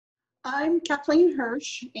I'm Kathleen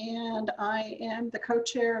Hirsch, and I am the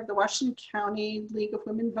co-chair of the Washington County League of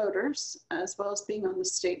Women Voters, as well as being on the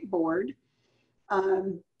state board.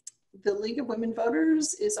 The League of Women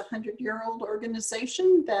Voters is a 100-year-old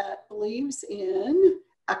organization that believes in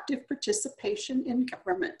active participation in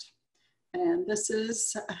government. And this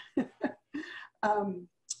is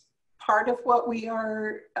part of what we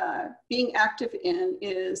are being active in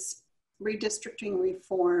is redistricting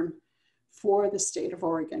reform for the state of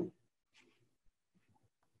Oregon.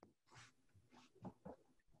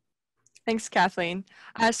 Thanks, Kathleen.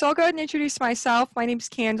 So I'll go ahead and introduce myself. My name is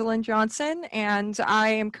Candlin Johnson, and I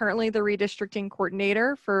am currently the redistricting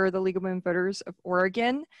coordinator for the League of Women Voters of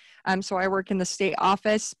Oregon. So I work in the state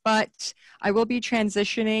office, but I will be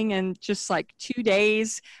transitioning in just like 2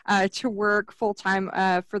 days to work full-time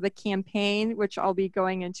for the campaign, which I'll be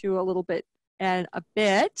going into a little bit and a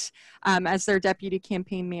bit as their deputy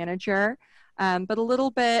campaign manager. But a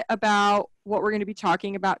little bit about what we're going to be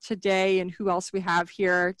talking about today and who else we have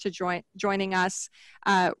here to joining us.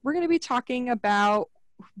 We're going to be talking about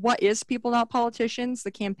what is People Not Politicians,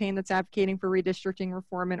 the campaign that's advocating for redistricting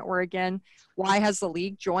reform in Oregon. Why has the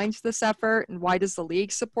League joined this effort, and why does the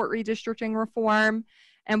League support redistricting reform,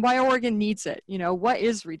 and why Oregon needs it? You know, what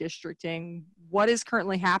is redistricting? What is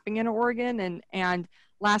currently happening in Oregon, and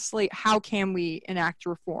lastly, how can we enact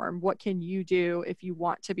reform? What can you do if you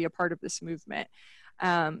want to be a part of this movement?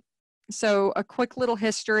 So a quick little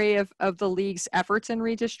history of the League's efforts in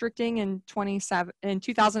redistricting. In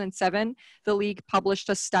 2007, the League published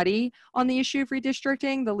a study on the issue of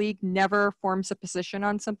redistricting. The League never forms a position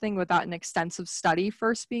on something without an extensive study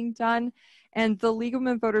first being done. And the League of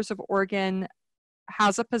Women Voters of Oregon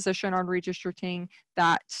has a position on redistricting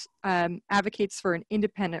that advocates for an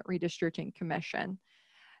independent redistricting commission.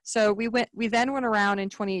 So we then went around in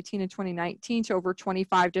 2018 and 2019 to over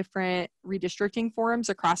 25 different redistricting forums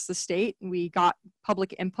across the state, and we got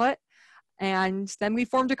public input. And then we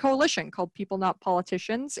formed a coalition called People Not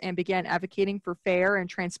Politicians and began advocating for fair and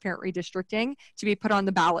transparent redistricting to be put on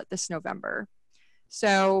the ballot this November.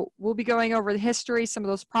 So we'll be going over the history, some of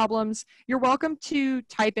those problems. You're welcome to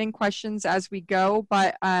type in questions as we go,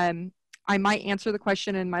 but I might answer the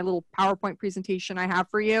question in my little PowerPoint presentation I have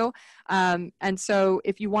for you. And so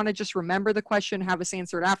if you want to just remember the question, have us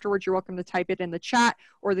answer it afterwards, you're welcome to type it in the chat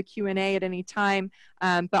or the Q&A at any time.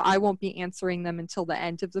 But I won't be answering them until the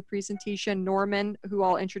end of the presentation. Norman, who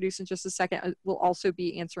I'll introduce in just a second, will also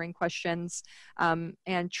be answering questions. And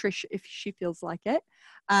Trish, if she feels like it.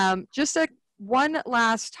 Just one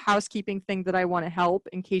last housekeeping thing that I want to help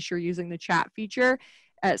in case you're using the chat feature.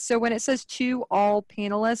 So when it says to all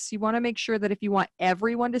panelists, you want to make sure that if you want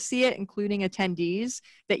everyone to see it, including attendees,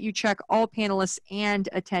 that you check all panelists and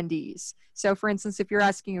attendees. So for instance, if you're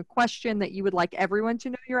asking a question that you would like everyone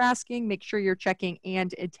to know you're asking, make sure you're checking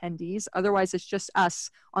and attendees. Otherwise, it's just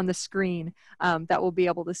us on the screen that will be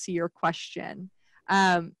able to see your question.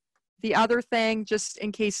 The other thing, just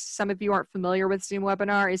in case some of you aren't familiar with Zoom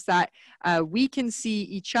webinar, is that we can see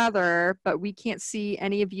each other, but we can't see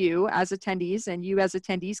any of you as attendees, and you as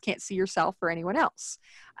attendees can't see yourself or anyone else.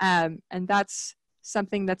 And that's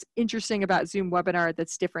something that's interesting about Zoom webinar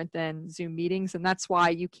that's different than Zoom meetings, and that's why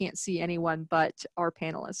you can't see anyone but our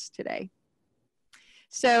panelists today.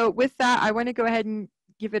 So with that, I want to go ahead and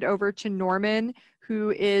give it over to Norman, who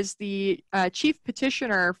is the chief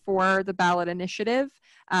petitioner for the ballot initiative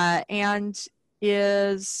and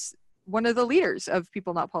is one of the leaders of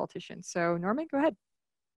People Not Politicians. So Norman, go ahead.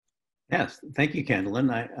 Yes, thank you,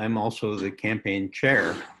 Candlin. I'm also the campaign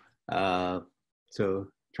chair, so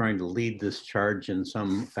trying to lead this charge in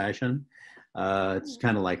some fashion. It's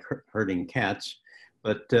kind of like herding cats.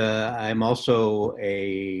 But I'm also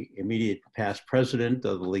a immediate past president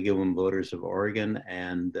of the League of Women Voters of Oregon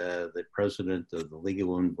and the president of the League of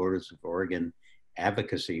Women Voters of Oregon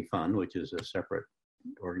Advocacy Fund, which is a separate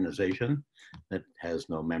organization that has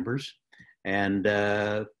no members. And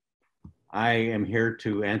I am here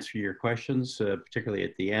to answer your questions, particularly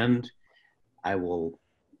at the end. I will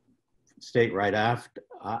state right off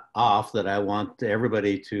that I want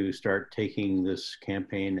everybody to start taking this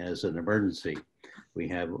campaign as an emergency. We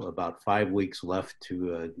have about 5 weeks left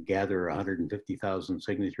to gather 150,000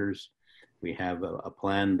 signatures. We have a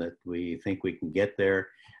plan that we think we can get there.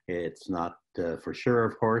 It's not for sure,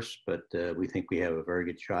 of course, but we think we have a very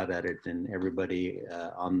good shot at it. And everybody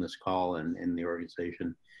on this call and in the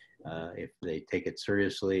organization, if they take it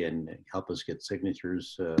seriously and help us get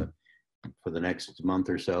signatures for the next month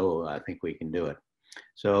or so, I think we can do it.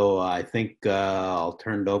 So I think I'll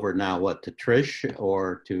turn it over now, to Trish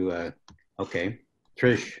or to, okay.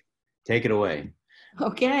 Trish, take it away.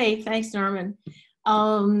 Okay, thanks, Norman.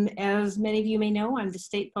 As many of you may know, I'm the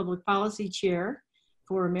State Public Policy Chair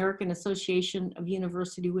for American Association of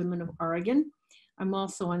University Women of Oregon. I'm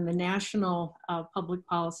also on the National Public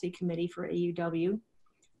Policy Committee for AUW.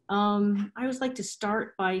 I always like to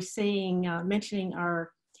start by saying, mentioning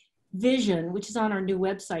our vision, which is on our new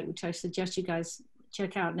website, which I suggest you guys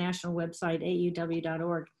check out, national website,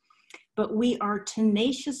 auw.org. But we are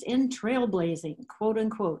tenacious and trailblazing, quote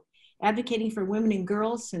unquote, advocating for women and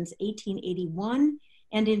girls since 1881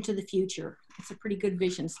 and into the future. It's a pretty good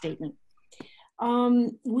vision statement.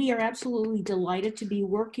 We are absolutely delighted to be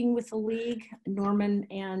working with the League. Norman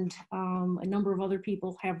and a number of other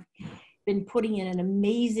people have been putting in an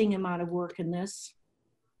amazing amount of work in this.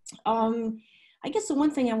 I guess the one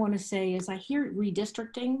thing I want to say is I hear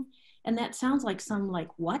redistricting, and that sounds like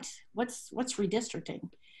what's redistricting?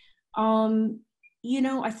 You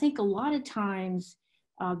know, I think a lot of times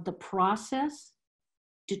the process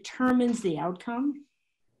determines the outcome,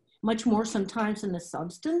 much more sometimes than the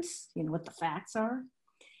substance, you know, what the facts are.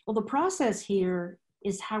 Well, the process here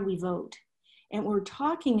is how we vote. And what we're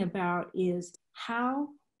talking about is how,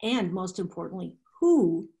 and most importantly,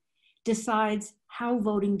 who decides how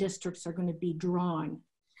voting districts are going to be drawn.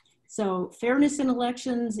 So fairness in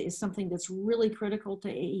elections is something that's really critical to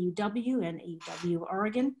AUW and AUW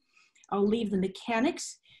Oregon. I'll leave the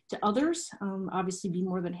mechanics to others. Obviously be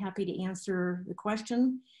more than happy to answer the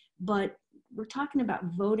question, but we're talking about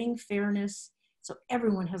voting fairness, so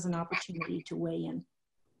everyone has an opportunity to weigh in.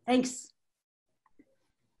 Thanks.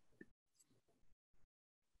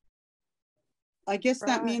 I guess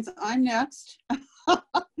that means I'm next.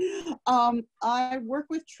 I work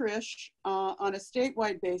with Trish on a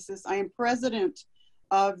statewide basis. I am president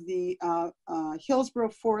of the Hillsborough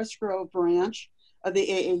Forest Grove branch of the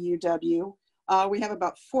AAUW. We have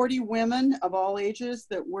about 40 women of all ages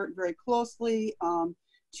that work very closely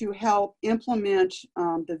to help implement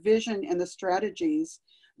the vision and the strategies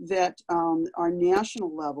that our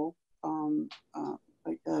national level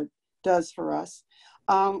does for us.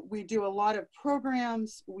 We do a lot of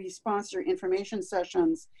programs, we sponsor information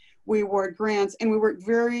sessions, we award grants, and we work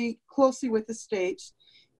very closely with the state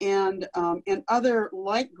and other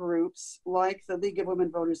like groups like the League of Women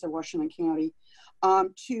Voters of Washington County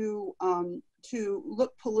to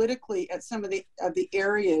look politically at some of the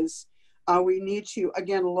areas we need to,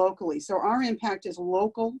 again, locally. So our impact is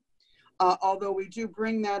local, although we do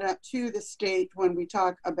bring that up to the state when we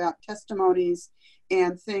talk about testimonies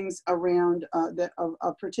and things around that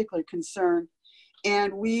of particular concern.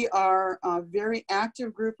 And we are a very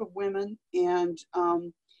active group of women, and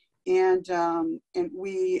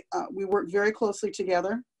we work very closely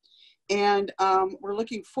together. And we're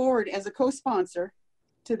looking forward as a co-sponsor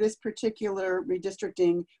to this particular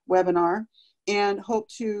redistricting webinar, and hope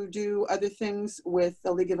to do other things with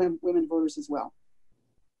the League of Women Voters as well.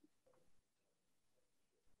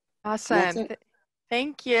 Awesome.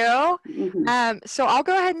 Thank you. Mm-hmm. So I'll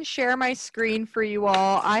go ahead and share my screen for you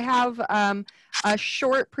all. I have a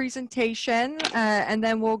short presentation and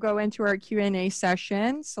then we'll go into our Q&A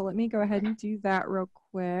session. So let me go ahead and do that real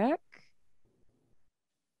quick.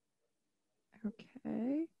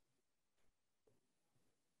 Okay.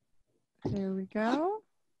 There we go.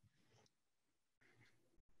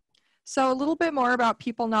 So a little bit more about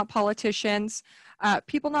People Not Politicians.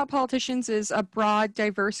 People Not Politicians is a broad,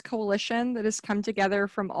 diverse coalition that has come together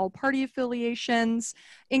from all party affiliations,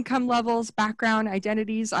 income levels, background,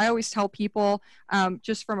 identities. I always tell people,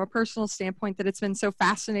 just from a personal standpoint, that it's been so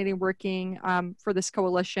fascinating working for this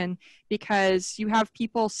coalition, because you have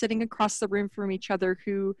people sitting across the room from each other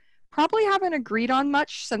who probably haven't agreed on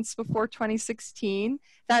much since before 2016,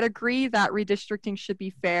 that agree that redistricting should be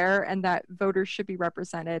fair and that voters should be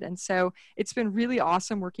represented. And so it's been really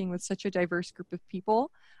awesome working with such a diverse group of people.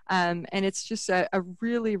 And it's just a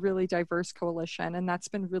really, really diverse coalition. And that's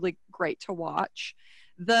been really great to watch.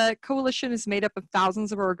 The coalition is made up of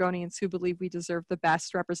thousands of Oregonians who believe we deserve the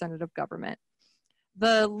best representative government.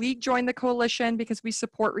 The League joined the coalition because we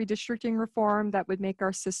support redistricting reform that would make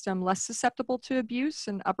our system less susceptible to abuse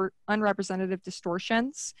and unrepresentative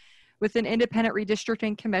distortions. With an independent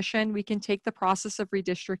redistricting commission, we can take the process of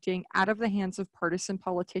redistricting out of the hands of partisan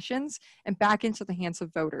politicians and back into the hands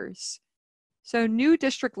of voters. So new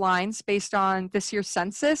district lines based on this year's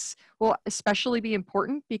census will especially be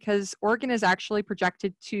important because Oregon is actually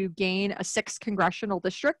projected to gain a 6th congressional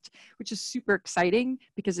district, which is super exciting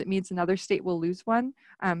because it means another state will lose one.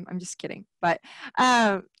 I'm just kidding. But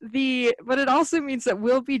it also means that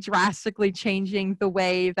we'll be drastically changing the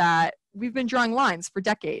way that we've been drawing lines for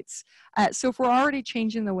decades. So if we're already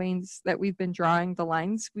changing the ways that we've been drawing the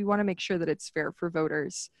lines, we want to make sure that it's fair for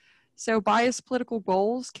voters. So biased political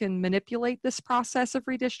goals can manipulate this process of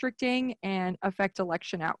redistricting and affect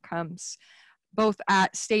election outcomes, both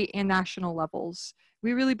at state and national levels.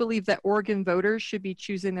 We really believe that Oregon voters should be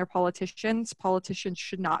choosing their politicians. Politicians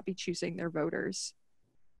should not be choosing their voters.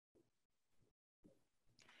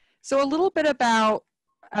 So a little bit about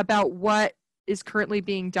what is currently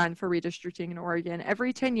being done for redistricting in Oregon.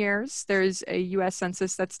 Every 10 years, there's a US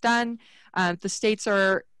Census that's done. The states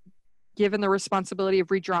are given the responsibility of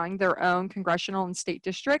redrawing their own congressional and state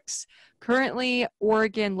districts. Currently,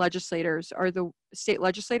 Oregon state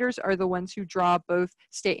legislators are the ones who draw both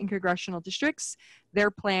state and congressional districts.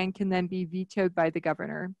 Their plan can then be vetoed by the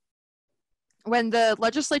governor. When the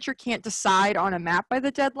legislature can't decide on a map by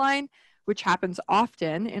the deadline, which happens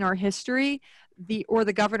often in our history, or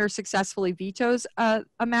the governor successfully vetoes a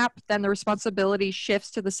map, then the responsibility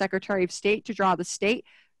shifts to the Secretary of State to draw the state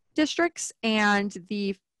districts, and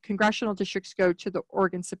the congressional districts go to the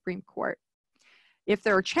Oregon Supreme Court. If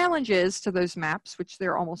there are challenges to those maps, which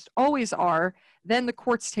there almost always are, then the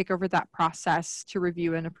courts take over that process to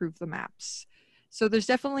review and approve the maps. So there's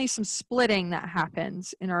definitely some splitting that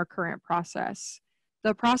happens in our current process.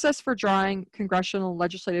 The process for drawing congressional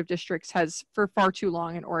legislative districts has, for far too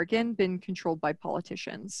long in Oregon, been controlled by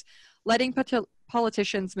politicians. Letting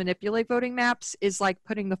politicians manipulate voting maps is like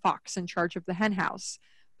putting the fox in charge of the henhouse.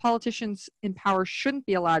 Politicians in power shouldn't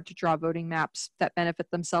be allowed to draw voting maps that benefit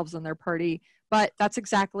themselves and their party, but that's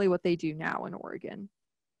exactly what they do now in Oregon.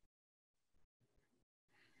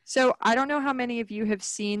 So I don't know how many of you have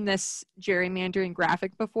seen this gerrymandering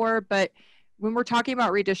graphic before, but when we're talking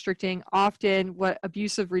about redistricting, often what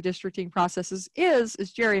abusive redistricting processes is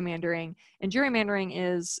gerrymandering. And gerrymandering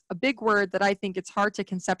is a big word that I think it's hard to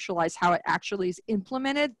conceptualize how it actually is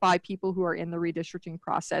implemented by people who are in the redistricting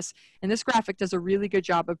process. And this graphic does a really good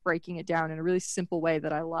job of breaking it down in a really simple way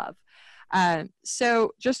that I love.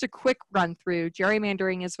 So just a quick run through,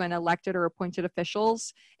 gerrymandering is when elected or appointed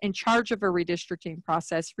officials in charge of a redistricting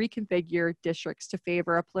process reconfigure districts to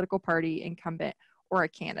favor a political party, incumbent, or a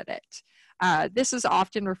candidate. This is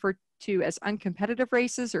often referred to as uncompetitive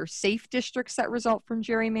races or safe districts that result from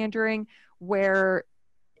gerrymandering, where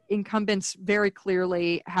incumbents very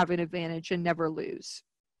clearly have an advantage and never lose.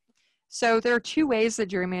 So there are two ways that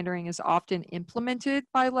gerrymandering is often implemented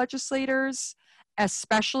by legislators,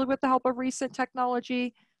 especially with the help of recent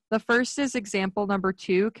technology. The first is example number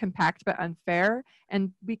 2, compact but unfair,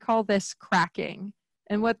 and we call this cracking.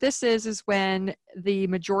 And what this is when the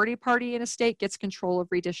majority party in a state gets control of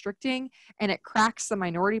redistricting and it cracks the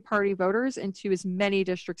minority party voters into as many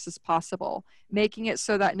districts as possible, making it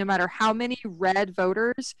so that no matter how many red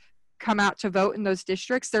voters come out to vote in those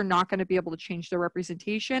districts, they're not going to be able to change their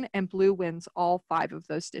representation, and blue wins all 5 of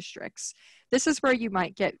those districts. This is where you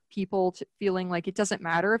might get people feeling like it doesn't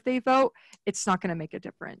matter if they vote, it's not going to make a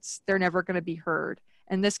difference. They're never going to be heard.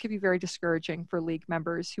 And this can be very discouraging for league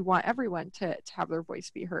members who want everyone to have their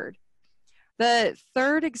voice be heard. The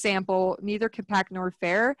third example, neither compact nor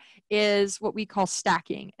fair, is what we call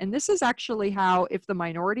stacking. And this is actually how, if the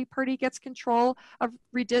minority party gets control of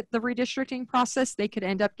the redistricting process, they could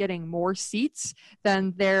end up getting more seats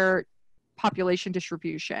than their population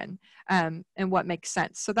distribution, and what makes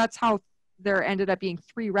sense. So that's how there ended up being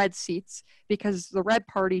 3 red seats, because the red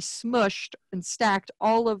party smushed and stacked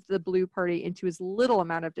all of the blue party into as little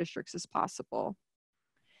amount of districts as possible.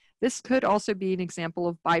 This could also be an example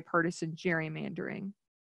of bipartisan gerrymandering.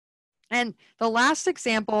 And the last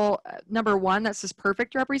example, number 1, that says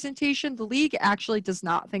perfect representation, the league actually does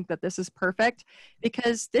not think that this is perfect,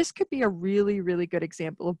 because this could be a really, really good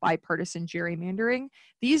example of bipartisan gerrymandering.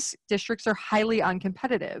 These districts are highly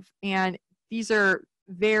uncompetitive, and these are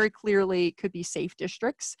very clearly could be safe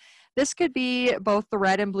districts. This could be both the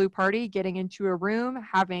red and blue party getting into a room,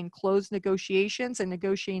 having closed negotiations and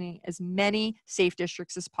negotiating as many safe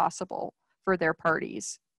districts as possible for their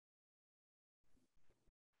parties.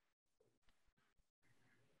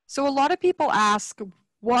 So a lot of people ask,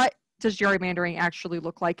 what does gerrymandering actually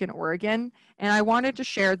look like in Oregon? And I wanted to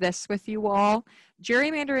share this with you all.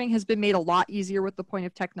 Gerrymandering has been made a lot easier with the point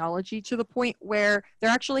of technology, to the point where there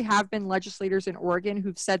actually have been legislators in Oregon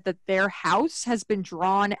who've said that their house has been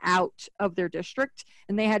drawn out of their district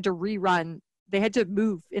and they had to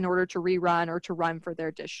move in order to rerun or to run for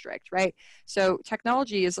their district, right? So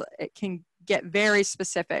technology it can get very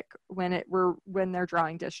specific when they're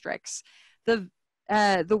drawing districts. The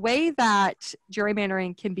way that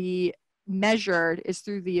gerrymandering can be measured is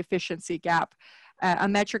through the efficiency gap, a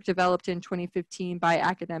metric developed in 2015 by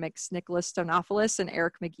academics Nicholas Stonopoulos and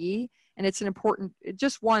Eric McGee. And it's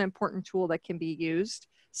just one important tool that can be used.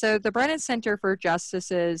 So the Brennan Center for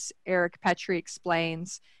Justice's Eric Petrie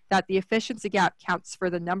explains that the efficiency gap counts for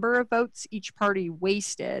the number of votes each party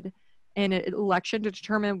wasted in an election to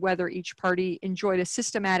determine whether each party enjoyed a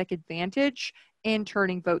systematic advantage in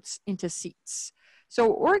turning votes into seats.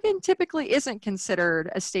 So Oregon typically isn't considered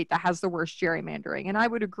a state that has the worst gerrymandering, and I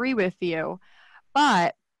would agree with you,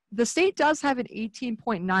 but the state does have an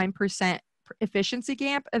 18.9% efficiency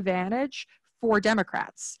gap advantage for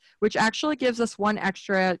Democrats, which actually gives us one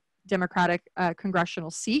extra Democratic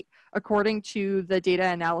congressional seat, according to the data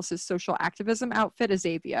analysis social activism outfit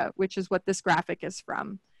Azavia, which is what this graphic is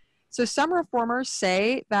from. So some reformers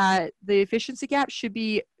say that the efficiency gap should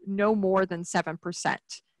be no more than 7%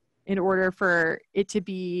 in order for it to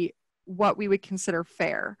be what we would consider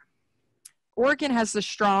fair. Oregon has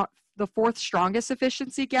the fourth strongest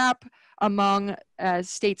efficiency gap among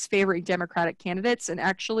states favoring Democratic candidates, and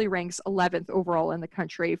actually ranks 11th overall in the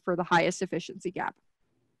country for the highest efficiency gap.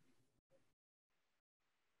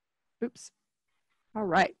 Oops. All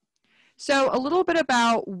right. So a little bit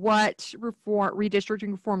about what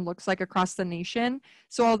redistricting reform looks like across the nation.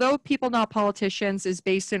 So although People Not Politicians is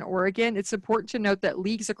based in Oregon, it's important to note that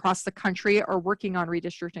leagues across the country are working on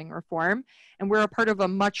redistricting reform, and we're a part of a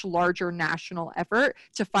much larger national effort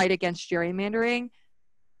to fight against gerrymandering.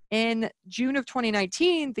 In June of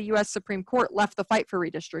 2019, the US Supreme Court left the fight for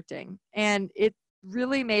redistricting, and it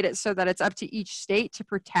really made it so that it's up to each state to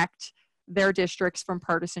protect their districts from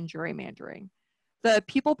partisan gerrymandering. The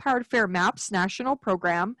People-Powered Fair Maps national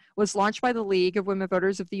program was launched by the League of Women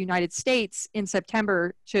Voters of the United States in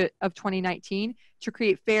September of 2019 to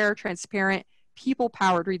create fair, transparent,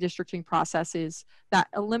 people-powered redistricting processes that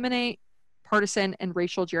eliminate partisan and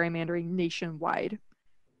racial gerrymandering nationwide.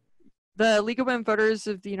 The League of Women Voters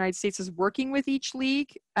of the United States is working with each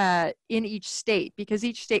league in each state, because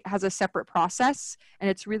each state has a separate process,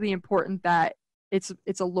 and it's really important that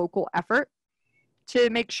it's a local effort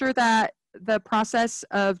to make sure that the process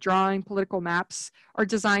of drawing political maps are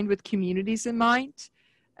designed with communities in mind,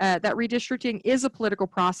 that redistricting is a political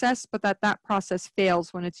process, but that process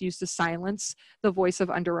fails when it's used to silence the voice of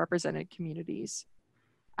underrepresented communities.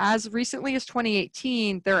 As recently as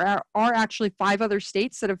 2018, there are actually 5 other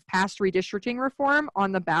states that have passed redistricting reform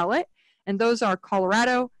on the ballot, and those are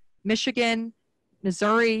Colorado, Michigan,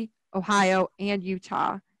 Missouri, Ohio, and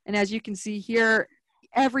Utah. And as you can see here,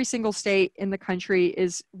 every single state in the country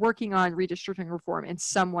is working on redistricting reform in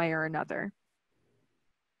some way or another.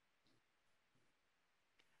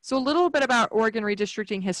 So a little bit about Oregon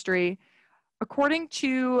redistricting history. According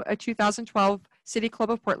to a 2012 City Club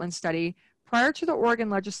of Portland study, prior to the Oregon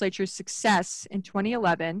legislature's success in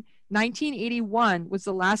 2011, 1981 was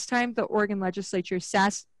the last time the Oregon legislature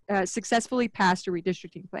successfully passed a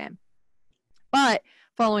redistricting plan. But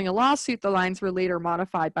following a lawsuit, the lines were later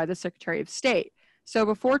modified by the Secretary of State. So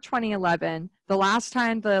before 2011, the last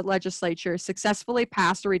time the legislature successfully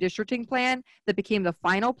passed a redistricting plan that became the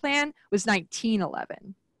final plan was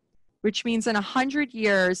 1911, which means in 100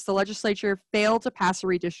 years, the legislature failed to pass a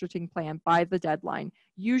redistricting plan by the deadline,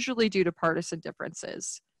 usually due to partisan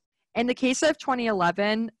differences. In the case of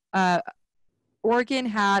 2011, Oregon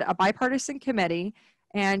had a bipartisan committee,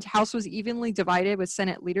 and House was evenly divided with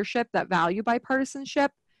Senate leadership that value bipartisanship.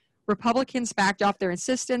 Republicans backed off their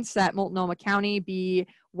insistence that Multnomah County be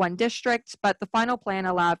one district, but the final plan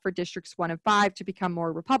allowed for districts 1 and 5 to become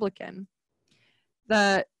more Republican.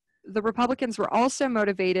 The Republicans were also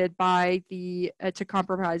motivated by to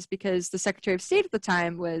compromise because the Secretary of State at the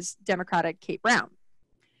time was Democratic Kate Brown.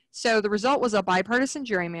 So the result was a bipartisan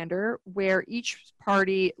gerrymander where each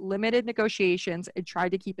party limited negotiations and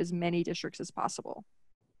tried to keep as many districts as possible.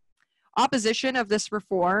 Opposition of this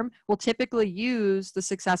reform will typically use the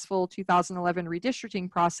successful 2011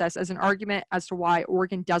 redistricting process as an argument as to why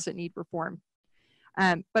Oregon doesn't need reform.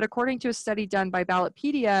 But according to a study done by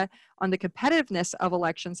Ballotpedia on the competitiveness of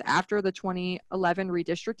elections after the 2011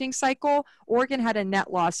 redistricting cycle, Oregon had a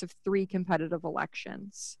net loss of 3 competitive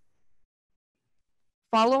elections.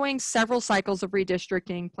 Following several cycles of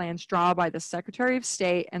redistricting plans drawn by the Secretary of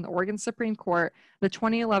State and the Oregon Supreme Court, the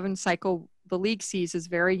 2011 cycle the league sees is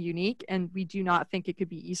very unique, and we do not think it could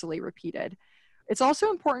be easily repeated. It's also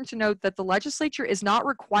important to note that the legislature is not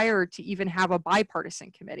required to even have a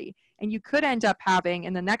bipartisan committee, and you could end up having,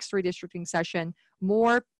 in the next redistricting session,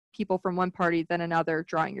 more people from one party than another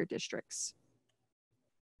drawing your districts.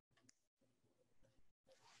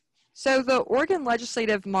 So the Oregon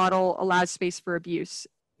legislative model allows space for abuse.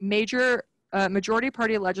 Majority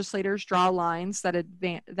party legislators draw lines that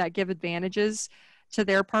give advantages to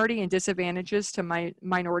their party and disadvantages to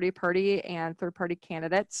minority party and third party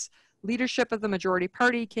candidates. Leadership of the majority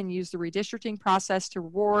party can use the redistricting process to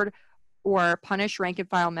reward or punish rank and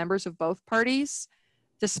file members of both parties.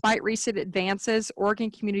 Despite recent advances,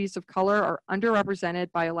 Oregon communities of color are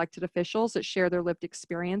underrepresented by elected officials that share their lived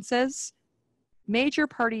experiences. Major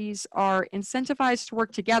parties are incentivized to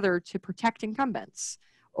work together to protect incumbents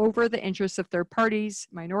over the interests of third parties,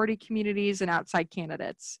 minority communities, and outside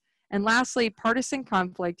candidates. And lastly, partisan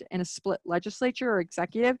conflict in a split legislature or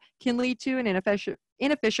executive can lead to an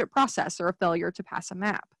inefficient process or a failure to pass a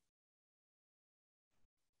map.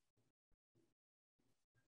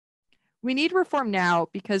 We need reform now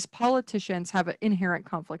because politicians have an inherent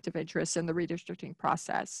conflict of interest in the redistricting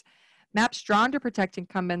process. Maps drawn to protect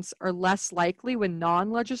incumbents are less likely when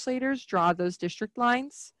non-legislators draw those district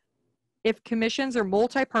lines. If commissions are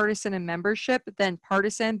multi-partisan in membership, then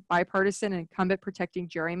partisan, bipartisan, and incumbent protecting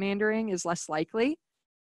gerrymandering is less likely.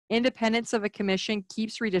 Independence of a commission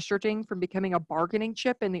keeps redistricting from becoming a bargaining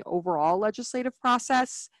chip in the overall legislative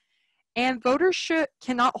process. And voters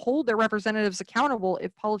cannot hold their representatives accountable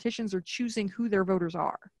if politicians are choosing who their voters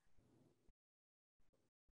are.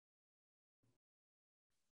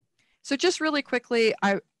 So just really quickly,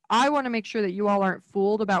 I want to make sure that you all aren't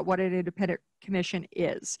fooled about what an independent commission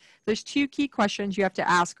is. There's two key questions you have to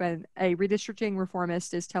ask when a redistricting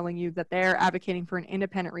reformist is telling you that they're advocating for an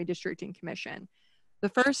independent redistricting commission. The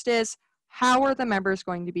first is, how are the members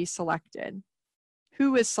going to be selected?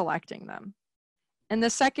 Who is selecting them? And the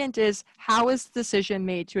second is, how is the decision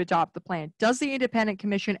made to adopt the plan? Does the independent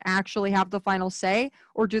commission actually have the final say,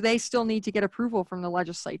 or do they still need to get approval from the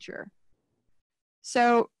legislature?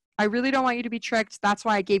 So I really don't want you to be tricked. That's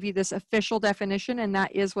why I gave you this official definition, and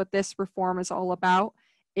that is what this reform is all about.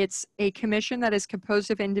 It's a commission that is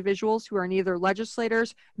composed of individuals who are neither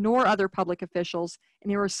legislators nor other public officials,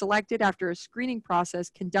 and who are selected after a screening process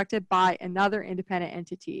conducted by another independent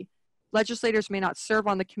entity. Legislators may not serve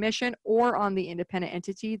on the commission or on the independent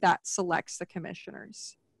entity that selects the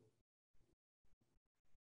commissioners.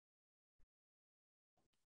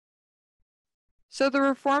 So the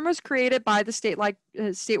reform was created by the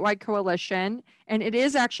statewide coalition, and it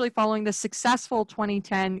is actually following the successful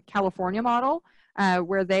 2010 California model,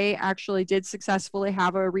 where they actually did successfully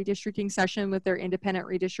have a redistricting session with their independent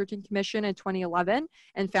redistricting commission in 2011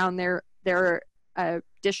 and found their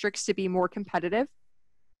districts to be more competitive.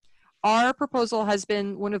 Our proposal has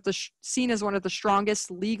been seen as one of the strongest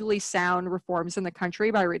legally sound reforms in the country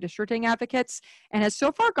by redistricting advocates, and has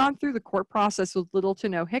so far gone through the court process with little to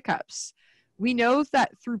no hiccups. We know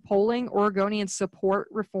that through polling, Oregonians support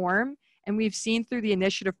reform, and we've seen through the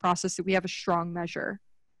initiative process that we have a strong measure.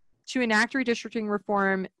 To enact redistricting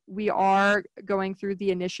reform, we are going through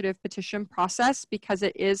the initiative petition process because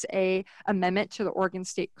it is an amendment to the Oregon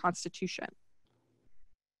State Constitution.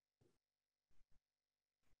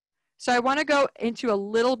 So I want to go into a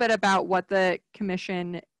little bit about what the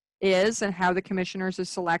commission is and how the commissioners are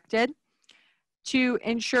selected. To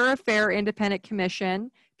ensure a fair independent commission,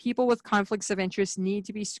 people with conflicts of interest need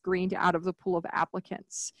to be screened out of the pool of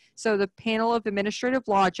applicants. So the panel of administrative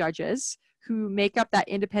law judges who make up that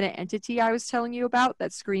independent entity I was telling you about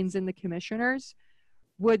that screens in the commissioners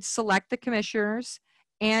would select the commissioners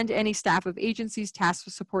and any staff of agencies tasked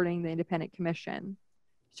with supporting the independent commission.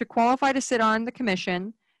 To qualify to sit on the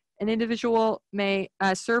commission, an individual may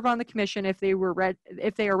serve on the commission if they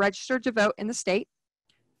are registered to vote in the state.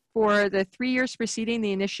 For the 3 years preceding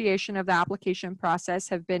the initiation of the application process,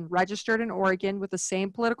 have been registered in Oregon with the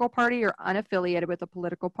same political party or unaffiliated with a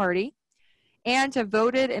political party, and have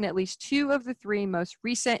voted in at least 2 of the 3 most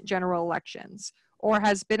recent general elections, or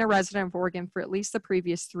has been a resident of Oregon for at least the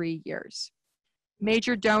previous 3 years.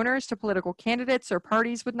 Major donors to political candidates or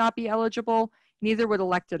parties would not be eligible, neither would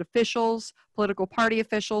elected officials, political party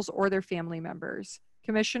officials, or their family members.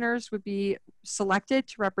 Commissioners would be selected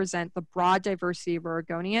to represent the broad diversity of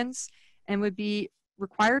Oregonians and would be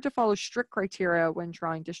required to follow strict criteria when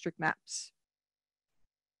drawing district maps.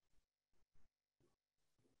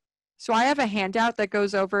 So I have a handout that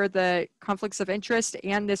goes over the conflicts of interest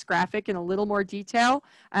and this graphic in a little more detail.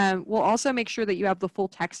 We'll also make sure that you have the full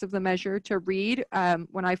text of the measure to read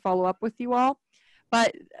when I follow up with you all.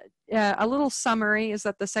 But a little summary is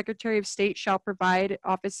that the Secretary of State shall provide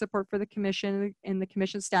office support for the commission and the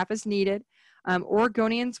commission staff as needed.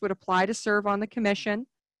 Oregonians would apply to serve on the commission.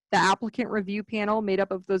 The applicant review panel made up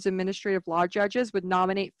of those administrative law judges would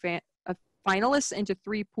nominate finalists into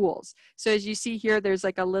 3 pools. So as you see here, there's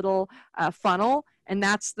like a little funnel, and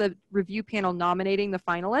that's the review panel nominating the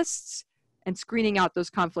finalists and screening out those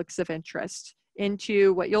conflicts of interest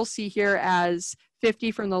into what you'll see here as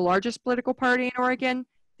 50 from the largest political party in Oregon,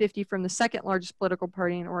 50 from the second largest political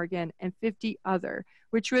party in Oregon, and 50 other,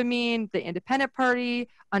 which would mean the independent party,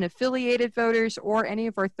 unaffiliated voters, or any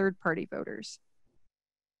of our third-party voters.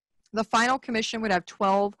 The final commission would have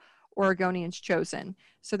 12 Oregonians chosen.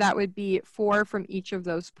 So that would be 4 from each of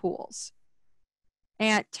those pools.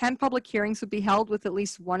 And 10 public hearings would be held, with at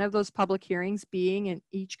least one of those public hearings being in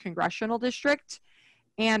each congressional district.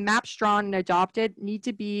 And maps drawn and adopted need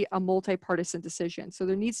to be a multi-partisan decision. So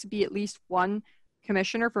there needs to be at least one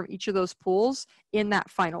commissioner from each of those pools in that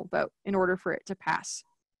final vote in order for it to pass.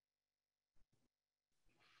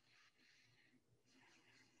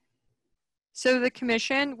 So the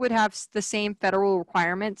commission would have the same federal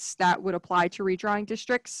requirements that would apply to redrawing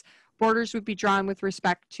districts. Borders would be drawn with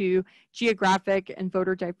respect to geographic and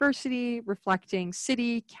voter diversity, reflecting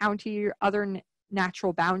city, county, or other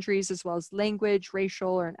natural boundaries, as well as language, racial,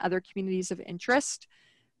 or other communities of interest.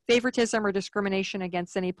 Favoritism or discrimination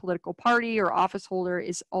against any political party or office holder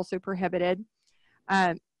is also prohibited.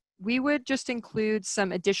 We would just include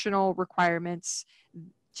some additional requirements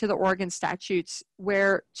to the Oregon statutes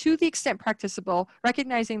where, to the extent practicable,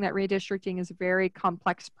 recognizing that redistricting is a very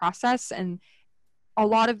complex process and a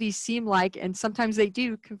lot of these seem like, and sometimes they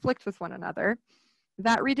do, conflict with one another,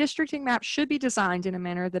 that redistricting maps should be designed in a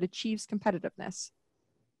manner that achieves competitiveness.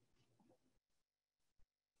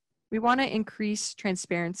 We want to increase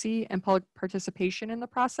transparency and public participation in the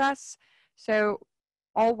process. So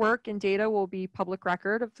all work and data will be public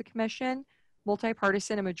record of the commission.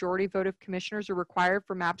 Multi-partisan and majority vote of commissioners are required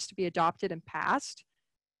for maps to be adopted and passed.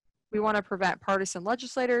 We want to prevent partisan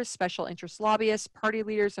legislators, special interest lobbyists, party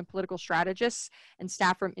leaders, and political strategists and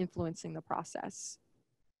staff from influencing the process.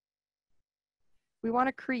 We want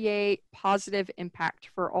to create positive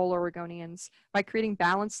impact for all Oregonians by creating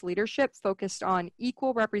balanced leadership focused on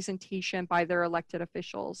equal representation by their elected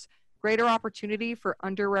officials, greater opportunity for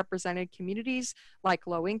underrepresented communities like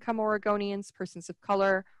low-income Oregonians, persons of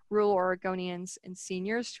color, rural Oregonians, and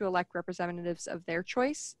seniors to elect representatives of their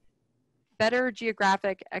choice, better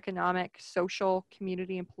geographic, economic, social,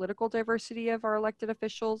 community, and political diversity of our elected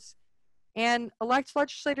officials, and elect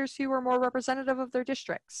legislators who are more representative of their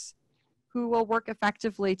districts, who will work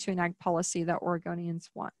effectively to enact policy that Oregonians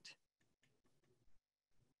want.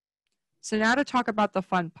 So now to talk about the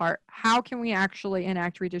fun part. How can we actually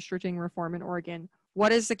enact redistricting reform in Oregon?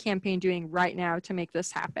 What is the campaign doing right now to make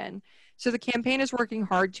this happen? So the campaign is working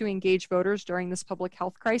hard to engage voters during this public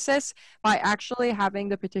health crisis by actually having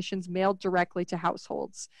the petitions mailed directly to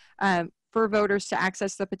households for voters to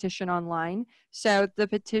access the petition online. So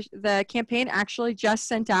the campaign actually just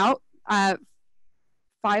sent out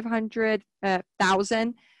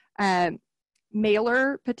 500,000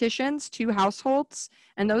 mailer petitions to households,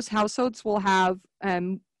 and those households will have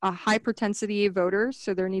a high propensity of voters.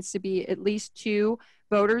 So there needs to be at least 2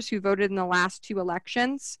 voters who voted in the last 2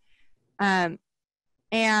 elections. And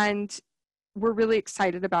we're really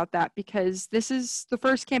excited about that because this is the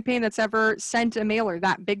first campaign that's ever sent a mailer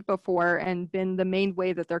that big before and been the main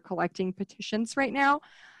way that they're collecting petitions right now.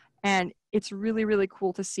 And it's really, really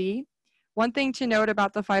cool to see. One thing to note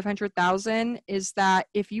about the 500,000 is that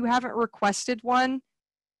if you haven't requested one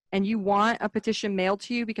and you want a petition mailed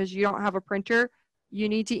to you because you don't have a printer, you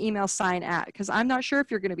need to email sign at, because I'm not sure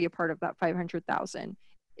if you're going to be a part of that 500,000.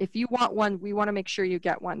 If you want one, we want to make sure you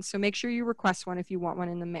get one. So make sure you request one if you want one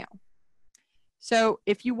in the mail. So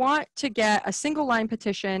if you want to get a single line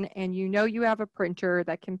petition and you know you have a printer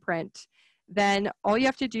that can print, then all you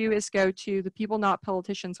have to do is go to the People Not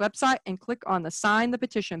Politicians website and click on the Sign the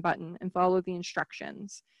Petition button and follow the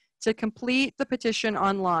instructions. To complete the petition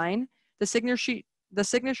online, the signature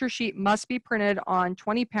sheet must be printed on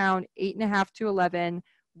 20-pound, 8.5 to 11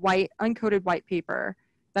 white, uncoated white paper.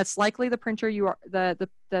 That's likely the printer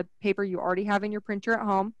the paper you already have in your printer at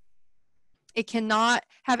home. It cannot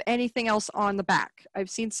have anything else on the back. I've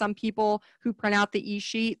seen some people who print out the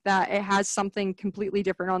e-sheet that it has something completely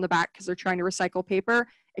different on the back because they're trying to recycle paper.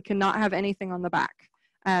 It cannot have anything on the back.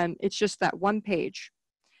 It's just that one page.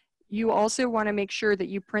 You also want to make sure that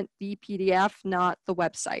you print the PDF, not the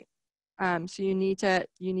website. So you need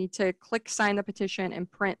to click sign the petition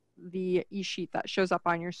and print the e-sheet that shows up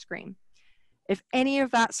on your screen. If any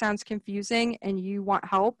of that sounds confusing and you want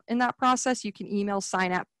help in that process, you can email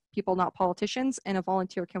sign at People Not Politicians and a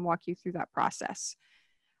volunteer can walk you through that process.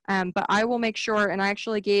 But I will make sure, and I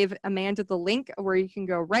actually gave Amanda the link where you can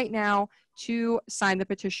go right now to sign the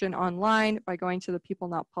petition online by going to the People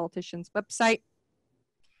Not Politicians website.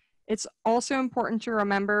 It's also important to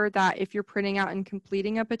remember that if you're printing out and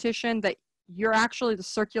completing a petition, that you're actually the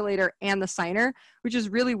circulator and the signer, which is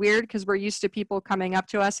really weird because we're used to people coming up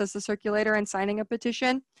to us as the circulator and signing a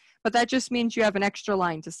petition, but that just means you have an extra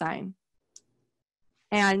line to sign.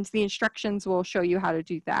 And the instructions will show you how to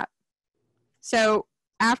do that. So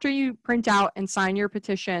after you print out and sign your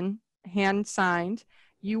petition, hand signed,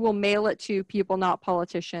 you will mail it to People Not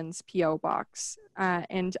Politicians P.O. Box.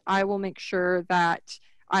 And I will make sure that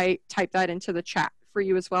I type that into the chat for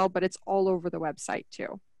you as well, but it's all over the website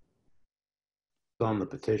too. It's on the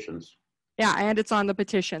petitions. Yeah, and it's on the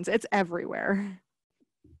petitions. It's everywhere.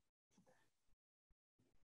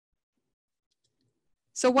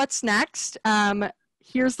 So what's next?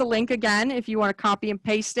 Here's the link again if you want to copy and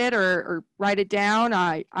paste it or write it down.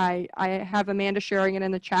 I have Amanda sharing it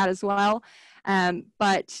in the chat as well.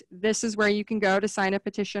 But this is where you can go to sign a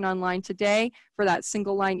petition online today for that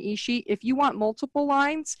single line e-sheet. If you want multiple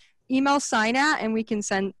lines, email sign-at and we can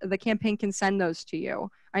send, the campaign can send those to you.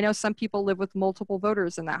 I know some people live with multiple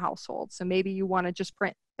voters in that household, so maybe you want to just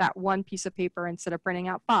print that one piece of paper instead of printing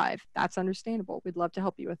out 5. That's understandable. We'd love to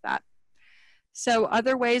help you with that. So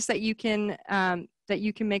other ways that you can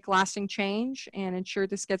make lasting change and ensure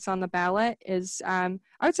this gets on the ballot is, I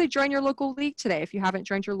would say join your local league today. If you haven't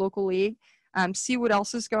joined your local league, see what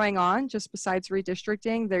else is going on just besides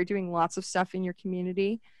redistricting. They're doing lots of stuff in your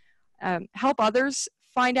community. Help others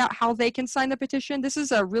find out how they can sign the petition. This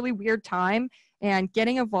is a really weird time, and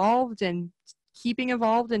getting involved and keeping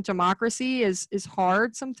involved in democracy is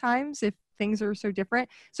hard sometimes if things are so different.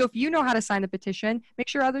 So if you know how to sign the petition, make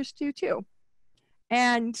sure others do too.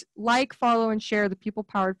 And like, follow, and share the People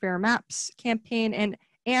Powered Fair Maps campaign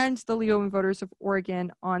and the Legal Women Voters of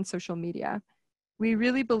Oregon on social media. We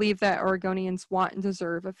really believe that Oregonians want and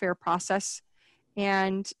deserve a fair process.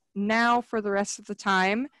 And now for the rest of the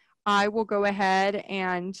time, I will go ahead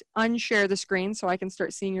and unshare the screen so I can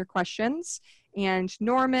start seeing your questions. And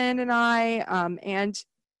Norman and I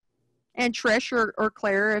and Trish or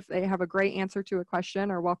Claire, if they have a great answer to a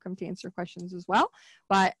question, are welcome to answer questions as well.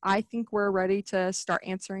 But I think we're ready to start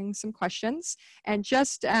answering some questions. And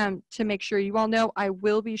just to make sure you all know, I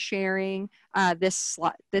will be sharing this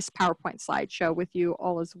PowerPoint slideshow with you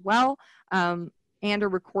all as well, and a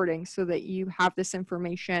recording so that you have this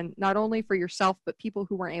information not only for yourself, but people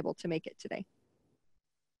who weren't able to make it today.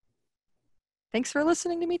 Thanks for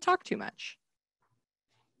listening to me talk too much.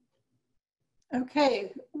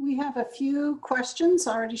 Okay, we have a few questions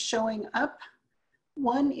already showing up.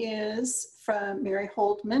 One is from Mary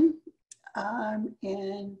Holdman,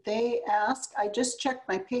 and they ask, I just checked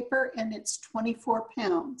my paper and it's 24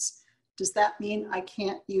 pounds. Does that mean I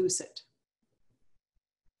can't use it?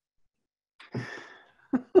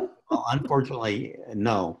 Well, unfortunately,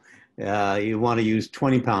 no. You want to use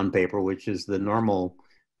 20-pound paper, which is the normal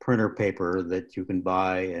printer paper that you can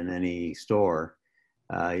buy in any store.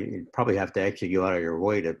 You probably have to actually go out of your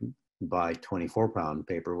way to buy 24-pound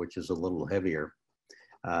paper, which is a little heavier.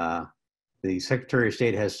 The Secretary of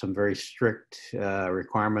State has some very strict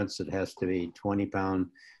requirements. It has to be 20-pound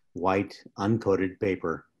white uncoated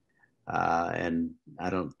paper, and I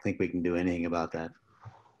don't think we can do anything about that.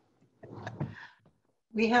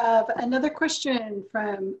 We have another question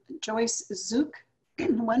from Joyce Zook.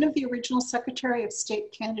 One of the original Secretary of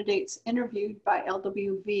State candidates interviewed by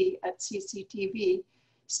LWV at CCTV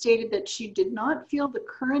stated that she did not feel the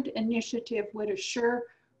current initiative would assure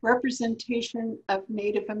representation of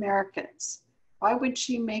Native Americans. Why would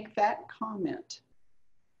she make that comment?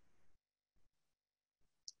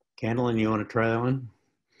 Candlin, you want to try that one?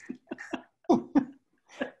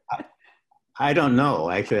 I don't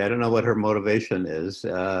know. Actually, I don't know what her motivation is.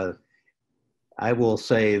 I will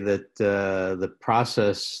say that the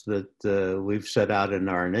process that we've set out in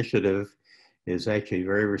our initiative is actually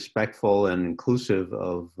very respectful and inclusive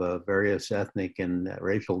of various ethnic and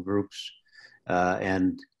racial groups.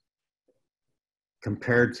 And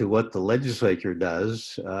compared to what the legislature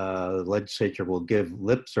does, the legislature will give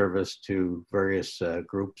lip service to various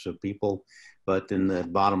groups of people, but in the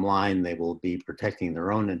bottom line, they will be protecting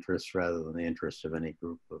their own interests rather than the interests of any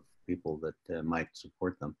group of people that might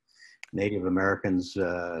support them. Native Americans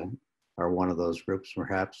are one of those groups,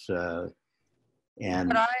 perhaps.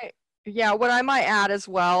 And what I might add as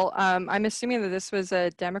well, I'm assuming that this was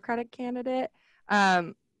a Democratic candidate.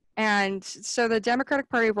 And so the Democratic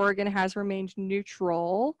Party of Oregon has remained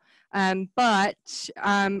neutral. But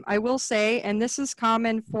I will say, and this is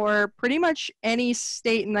common for pretty much any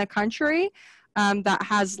state in the country that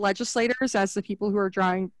has legislators as the people who are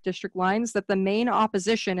drawing district lines, that the main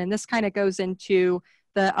opposition, and this kind of goes into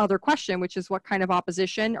the other question, which is what kind of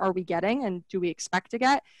opposition are we getting and do we expect to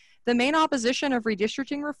get? The main opposition of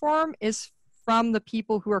redistricting reform is from the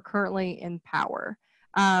people who are currently in power.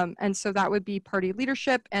 And so that would be party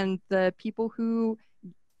leadership and the people who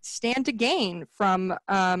stand to gain from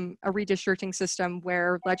a redistricting system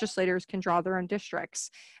where legislators can draw their own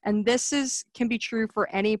districts. And this can be true for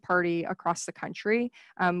any party across the country.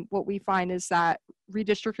 What we find is that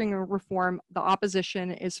redistricting reform, the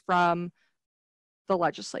opposition is from the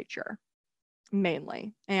legislature,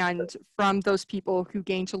 mainly, and from those people who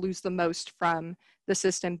gain to lose the most from the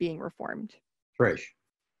system being reformed. Trish.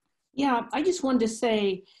 Yeah, I just wanted to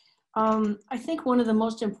say, I think one of the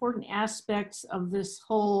most important aspects of this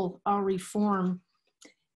whole reform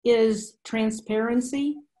is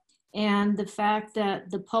transparency, and the fact that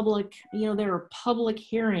the public, you know, there are public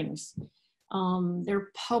hearings, there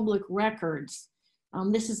are public records.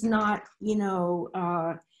 This is not, you know,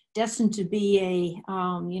 destined to be a,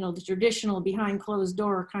 you know, the traditional behind closed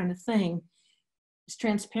door kind of thing. It's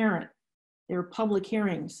transparent. There are public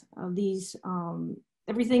hearings.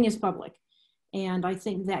 Everything is public. And I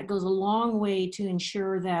think that goes a long way to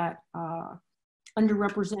ensure that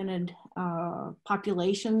underrepresented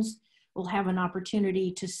populations will have an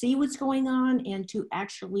opportunity to see what's going on and to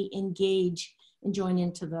actually engage and join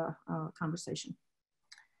into the conversation.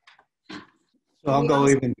 So I'll go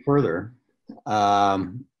even further.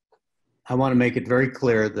 I want to make it very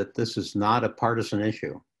clear that this is not a partisan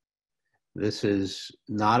issue. This is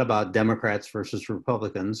not about Democrats versus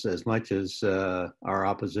Republicans as much as our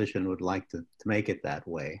opposition would like to make it that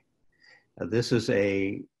way. This is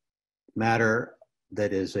a matter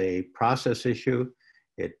that is a process issue.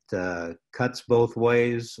 It cuts both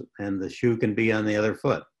ways, and the shoe can be on the other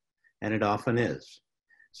foot, and it often is.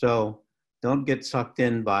 So don't get sucked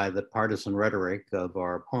in by the partisan rhetoric of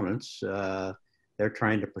our opponents. They're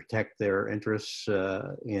trying to protect their interests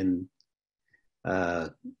in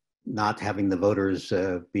not having the voters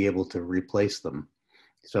be able to replace them.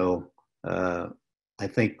 So I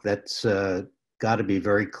think that's got to be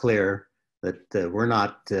very clear that we're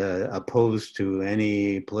not opposed to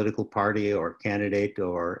any political party or candidate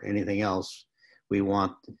or anything else. We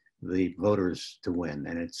want the voters to win,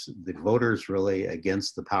 and it's the voters really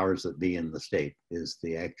against the powers that be in the state is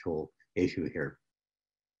the actual issue here.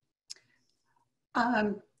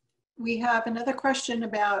 We have another question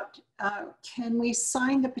about, can we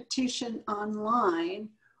sign the petition online,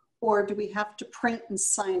 or do we have to print and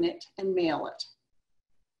sign it and mail it?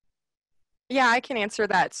 Yeah, I can answer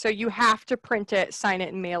that. So you have to print it, sign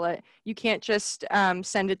it, and mail it. You can't just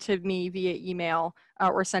send it to me via email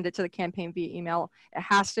or send it to the campaign via email. It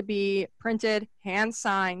has to be printed,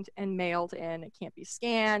 hand-signed, and mailed in. It can't be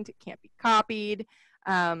scanned. It can't be copied.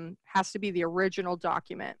 Has to be the original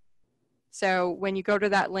document. So when you go to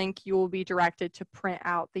that link, you will be directed to print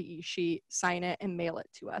out the e-sheet, sign it, and mail it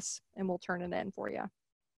to us, and we'll turn it in for you.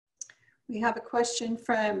 We have a question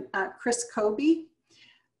from Chris Kobe.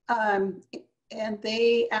 And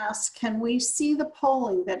they ask, can we see the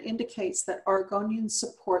polling that indicates that Oregonians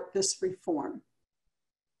support this reform?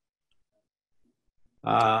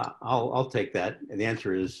 I'll take that. The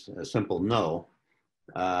answer is a simple no.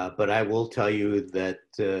 But I will tell you that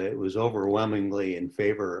it was overwhelmingly in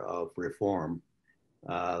favor of reform.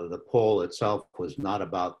 The poll itself was not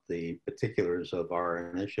about the particulars of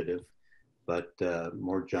our initiative, but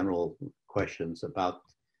more general questions about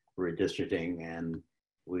redistricting, and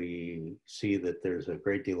we see that there's a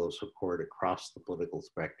great deal of support across the political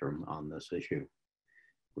spectrum on this issue.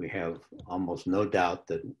 We have almost no doubt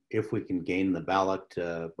that if we can gain the ballot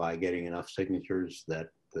by getting enough signatures, that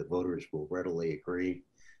the voters will readily agree.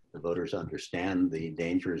 The voters understand the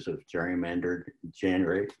dangers of gerrymandering,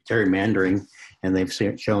 and they've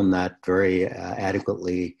shown that very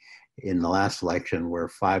adequately in the last election, where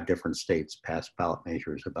 5 different states passed ballot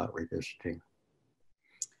measures about redistricting.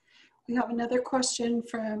 We have another question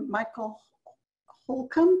from Michael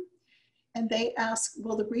Holcomb, and they ask,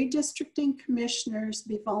 will the redistricting commissioners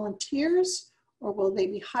be volunteers, or will they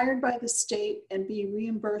be hired by the state and be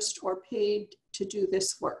reimbursed or paid to do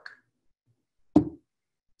this work?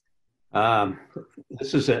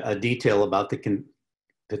 This is a detail about the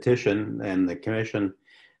petition and the commission.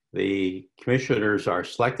 The commissioners are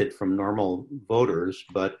selected from normal voters,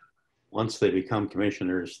 but once they become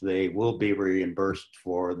commissioners, they will be reimbursed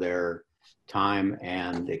for their time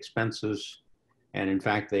and expenses. And in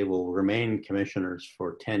fact, they will remain commissioners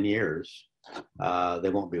for 10 years. They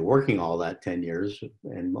won't be working all that 10 years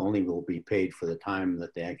and only will be paid for the time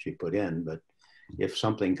that they actually put in. But if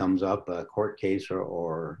something comes up, a court case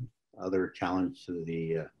or other challenge to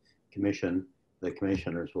the commission, the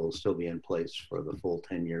commissioners will still be in place for the full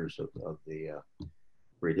 10 years of the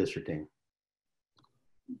redistricting.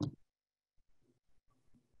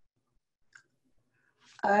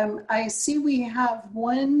 I see we have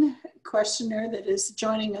one questioner that is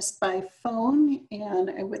joining us by phone,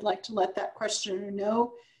 and I would like to let that questioner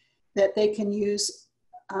know that they can use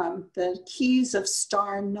the keys of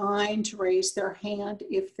 *9 to raise their hand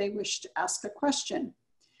if they wish to ask a question.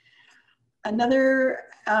 Another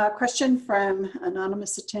question from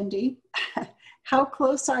anonymous attendee How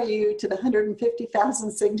close are you to the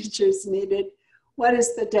 150,000 signatures needed? What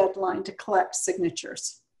is the deadline to collect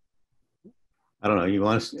signatures? I don't know. You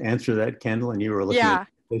want to answer that, Kendall? And you were looking at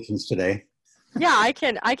petitions today. Yeah, I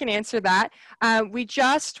can answer that. We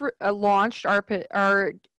just launched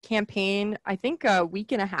our campaign, I think a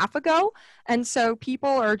week and a half ago, and so people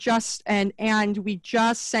are just and we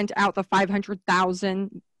just sent out the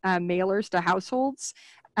 500,000 mailers to households,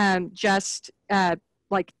 just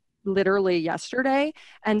like literally yesterday,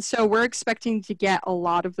 and so we're expecting to get a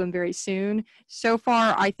lot of them very soon. So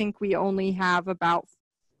far, I think we only have about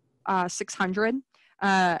 600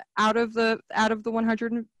 out of the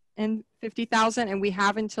 150,000, and we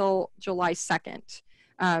have until July 2nd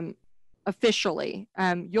officially.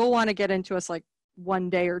 You'll want to get into us like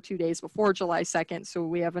 1 day or 2 days before July 2nd, so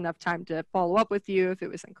we have enough time to follow up with you if it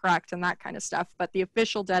was incorrect and that kind of stuff. But the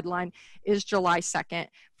official deadline is July 2nd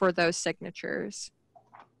for those signatures.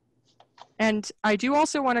 And I do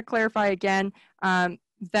also want to clarify again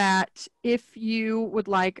that if you would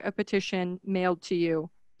like a petition mailed to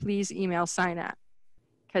you, please email sign at,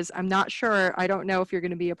 because I'm not sure, I don't know if you're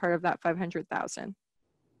going to be a part of that 500,000.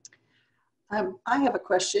 I have a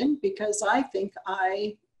question because I think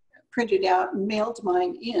I printed out and mailed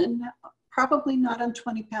mine in, probably not on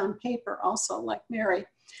 20-pound paper also like Mary.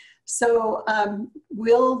 So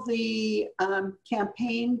will the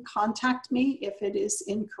campaign contact me if it is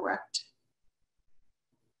incorrect?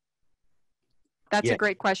 That's a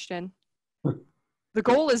great question. The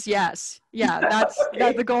goal is yes. Yeah,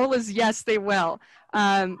 the goal is yes, they will.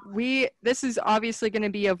 This is obviously going to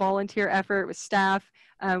be a volunteer effort with staff.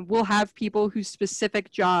 We'll have people whose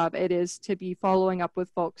specific job it is to be following up with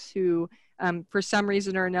folks who, for some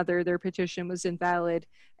reason or another, their petition was invalid.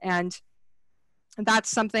 And that's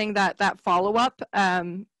something that follow-up,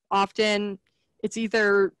 often it's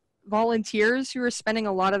either volunteers who are spending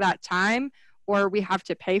a lot of that time, or we have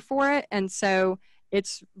to pay for it. And so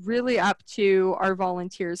it's really up to our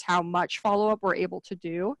volunteers how much follow-up we're able to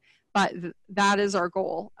do. But that is our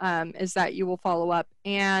goal, is that you will follow up.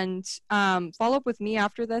 And follow up with me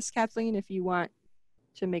after this, Kathleen, if you want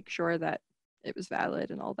to make sure that it was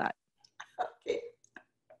valid and all that. Okay.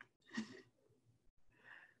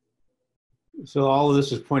 So all of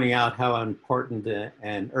this is pointing out how important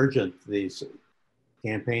and urgent this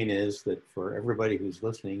campaign is, that for everybody who's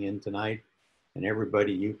listening in tonight and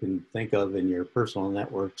everybody you can think of in your personal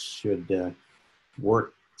networks should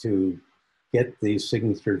work to get these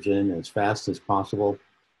signatures in as fast as possible.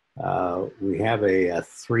 We have a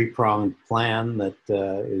three-pronged plan that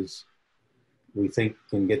we think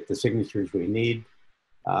can get the signatures we need.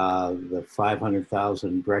 The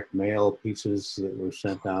 500,000 direct mail pieces that were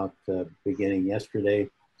sent out beginning yesterday,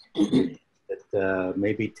 that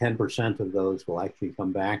maybe 10% of those will actually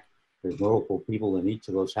come back. There's multiple people in each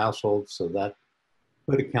of those households, so that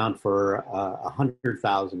could account for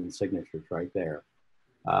 100,000 signatures right there.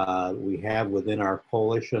 We have within our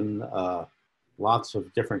coalition lots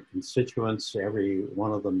of different constituents. Every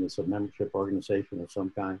one of them is a membership organization of some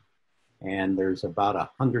kind. And there's about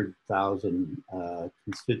 100,000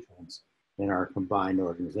 constituents in our combined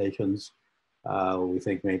organizations. We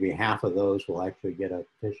think maybe half of those will actually get a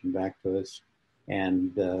petition back to us.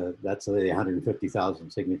 And that's the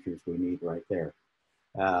 150,000 signatures we need right there.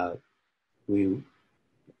 We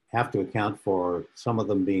have to account for some of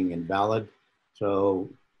them being invalid. So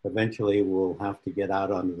eventually we'll have to get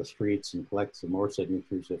out onto the streets and collect some more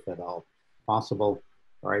signatures if at all possible.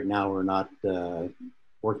 Right now we're not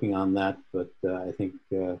working on that, but I think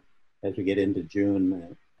as we get into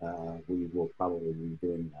June, we will probably be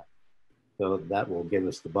doing that. So that will give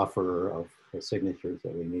us the buffer of the signatures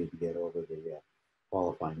that we need to get over the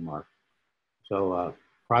qualifying mark. So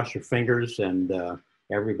cross your fingers and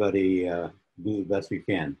everybody do the best you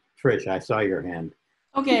can. Trish, I saw your hand.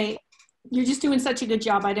 Okay, you're just doing such a good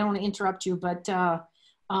job. I don't want to interrupt you, but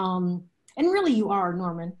and really you are,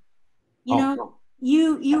 Norman. You know,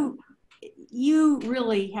 you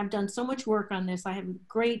really have done so much work on this. I have a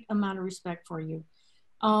great amount of respect for you.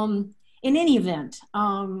 In any event,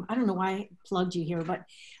 I don't know why I plugged you here, but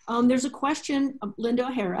there's a question. Linda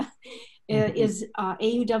O'Hara, is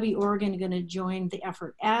AUW Oregon going to join the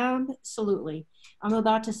effort? Absolutely. I'm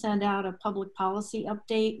about to send out a public policy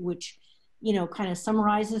update, which, you know, kind of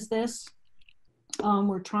summarizes this.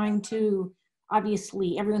 We're trying to,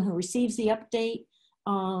 obviously, everyone who receives the update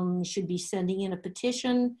should be sending in a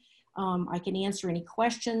petition. I can answer any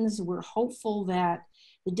questions. We're hopeful that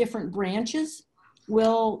the different branches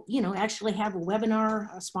will, you know, actually have a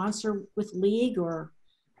webinar, a sponsor with League, or,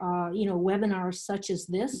 you know, webinars such as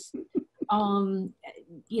this. You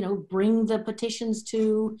know, bring the petitions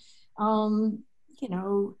to, you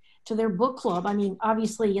know, to their book club. I mean,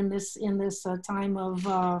 obviously in this time of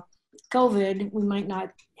COVID, we might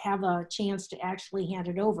not have a chance to actually hand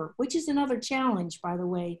it over, which is another challenge, by the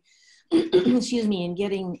way, excuse me, in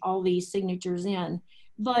getting all these signatures in.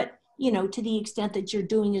 But, you know, to the extent that you're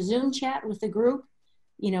doing a Zoom chat with the group,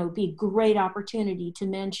 you know, it'd be a great opportunity to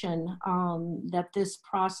mention that this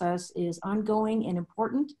process is ongoing and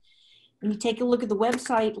important. When you take a look at the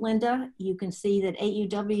website, Linda, you can see that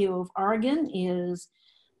AUW of Oregon is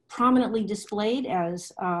prominently displayed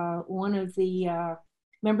as one of the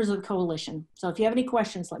members of the coalition. So if you have any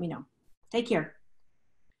questions, let me know. Take care.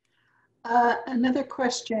 Another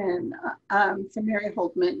question from Mary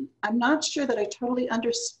Holdman. I'm not sure that I totally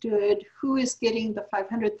understood who is getting the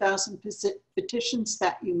 500,000 petitions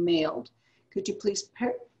that you mailed. Could you please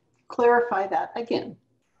clarify that again?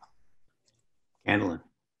 Candlin,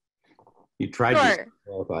 you tried to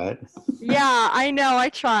clarify it. Yeah, I know, I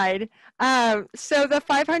tried. So the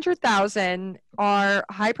 500,000 are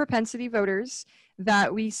high propensity voters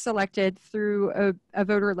that we selected through a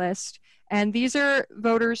voter list. And these are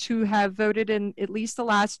voters who have voted in at least the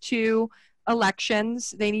last 2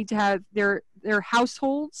 elections. They need to have their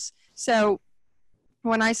households. So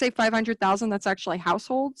when I say 500,000, that's actually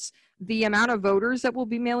households. The amount of voters that we'll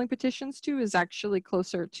be mailing petitions to is actually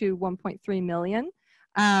closer to 1.3 million,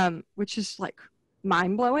 which is like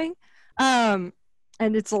mind-blowing. And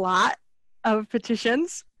it's a lot of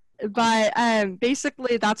petitions. But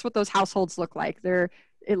basically, that's what those households look like. They're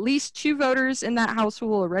at least 2 voters in that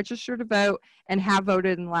household are registered to vote and have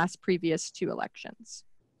voted in the last previous 2 elections.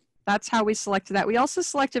 That's how we selected that. We also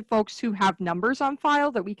selected folks who have numbers on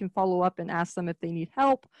file that we can follow up and ask them if they need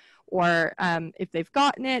help or if they've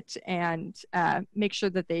gotten it, and make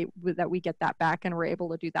sure that we get that back and we're able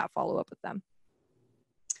to do that follow-up with them.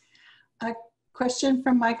 A question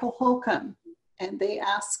from Michael Holcomb. And they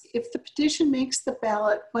ask, if the petition makes the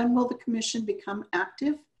ballot, when will the commission become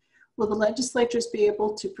active? Will the legislatures be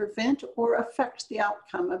able to prevent or affect the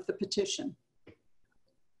outcome of the petition?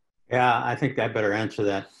 Yeah, I think I better answer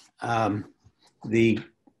that. The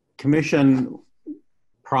commission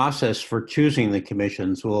process for choosing the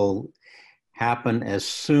commissions will happen as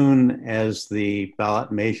soon as the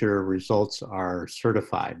ballot measure results are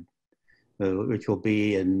certified, which will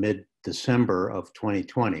be in mid-December of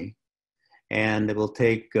 2020. And it will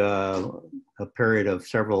take a period of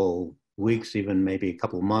several weeks, even maybe a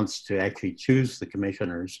couple of months, to actually choose the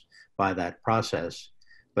commissioners by that process.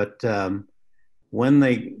 But when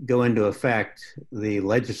they go into effect, the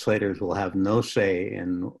legislators will have no say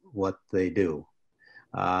in what they do.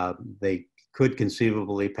 They could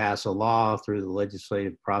conceivably pass a law through the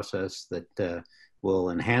legislative process that will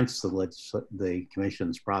enhance the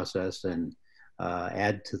commission's process and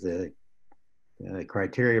add to the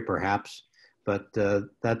criteria, perhaps. But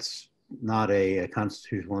that's not a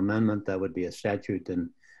constitutional amendment. That would be a statute,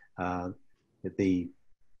 and the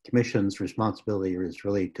commission's responsibility is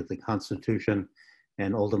really to the Constitution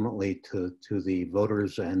and ultimately to the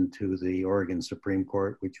voters and to the Oregon Supreme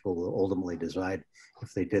Court, which will ultimately decide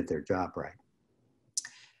if they did their job right.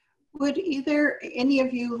 Would either any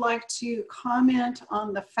of you like to comment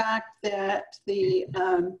on the fact that the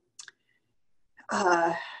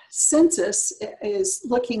census is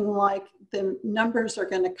looking like the numbers are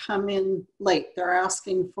going to come in late? They're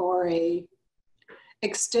asking for a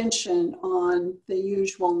extension on the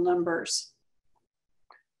usual numbers.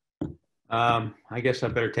 I guess I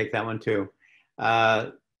better take that one too.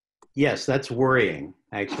 Yes, that's worrying,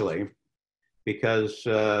 actually, because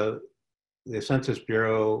the Census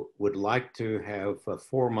Bureau would like to have a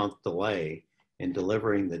 4-month delay in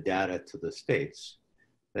delivering the data to the states.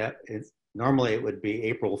 Normally it would be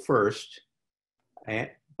April 1st,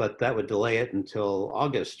 but that would delay it until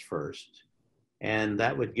August 1st. And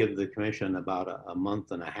that would give the commission about a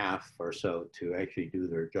month and a half or so to actually do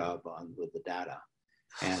their job with the data.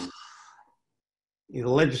 And the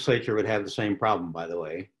legislature would have the same problem, by the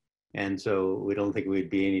way. And so we don't think we'd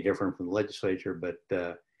be any different from the legislature, but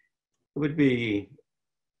it would be,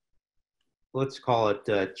 let's call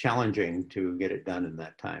it challenging to get it done in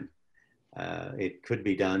that time. It could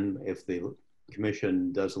be done if the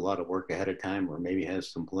commission does a lot of work ahead of time or maybe has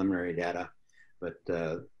some preliminary data, but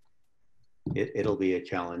it'll be a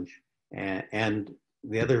challenge. And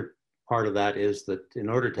the other part of that is that in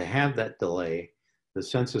order to have that delay, the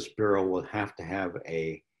Census Bureau will have to have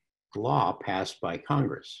a law passed by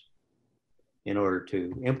Congress in order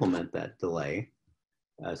to implement that delay,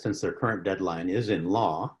 since their current deadline is in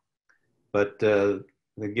law. But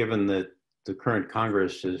given that the current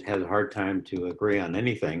Congress has a hard time to agree on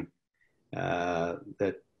anything,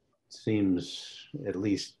 that seems at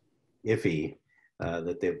least iffy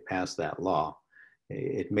that they've passed that law.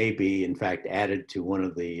 it may be, in fact, added to one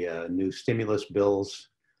of the new stimulus bills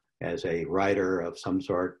as a rider of some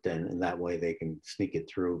sort, and that way they can sneak it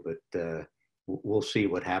through. But we'll see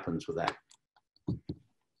what happens with that.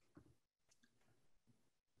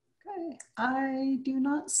 Okay, I do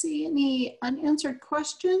not see any unanswered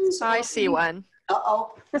questions. I see one.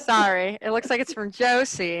 Uh-oh. Sorry, it looks like it's from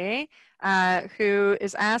Josie, who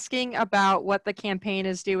is asking about what the campaign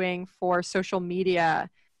is doing for social media,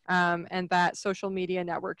 and that social media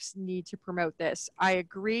networks need to promote this. I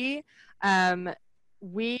agree.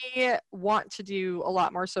 We want to do a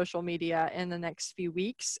lot more social media in the next few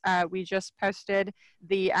weeks. We just posted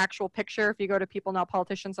the actual picture. If you go to People Not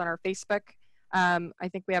Politicians on our Facebook, I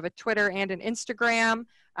think we have a Twitter and an Instagram.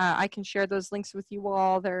 I can share those links with you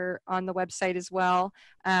all. They're on the website as well.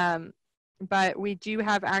 But we do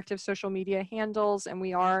have active social media handles, and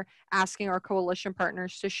we are asking our coalition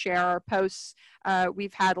partners to share our posts.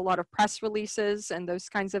 We've had a lot of press releases and those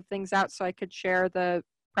kinds of things out, so I could share the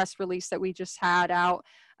press release that we just had out.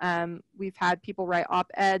 We've had people write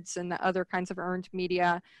op-eds and the other kinds of earned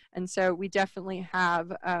media. And so we definitely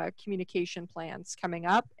have communication plans coming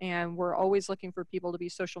up, and we're always looking for people to be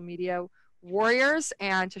social media warriors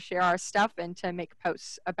and to share our stuff and to make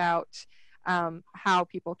posts about how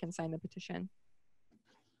people can sign the petition.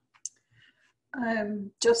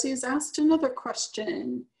 Josie has asked another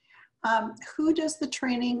question. Who does the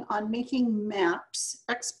training on making maps,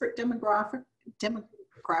 expert demographers,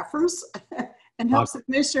 and helps the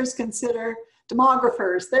commissioners consider,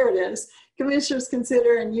 demographers, there it is, commissioners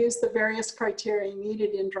consider and use the various criteria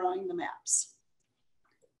needed in drawing the maps?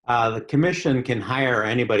 The commission can hire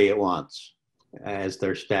anybody it wants as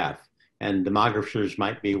their staff, and demographers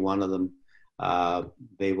might be one of them.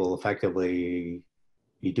 They will effectively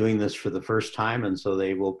be doing this for the first time, and so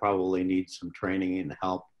they will probably need some training and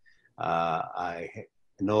help. I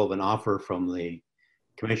know of an offer from the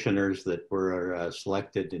commissioners that were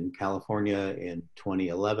selected in California in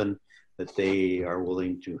 2011 that they are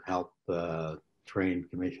willing to help train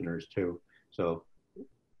commissioners too. So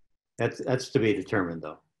that's to be determined,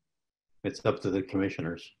 though. It's up to the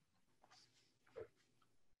commissioners.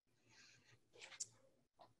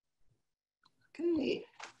 Okay.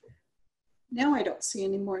 Now I don't see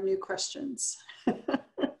any more new questions.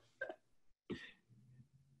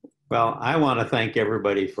 Well, I want to thank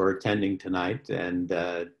everybody for attending tonight, and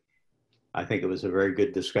I think it was a very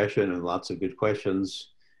good discussion and lots of good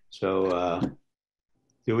questions. So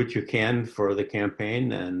do what you can for the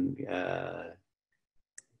campaign, and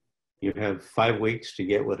you have 5 weeks to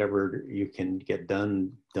get whatever you can get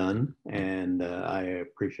done, and I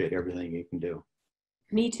appreciate everything you can do.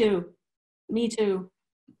 Me too. Me too.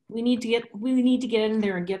 We need to get in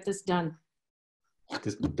there and get this done.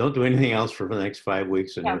 Just don't do anything else for the next 5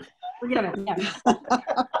 weeks. And yeah, forget it. Yeah.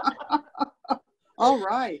 All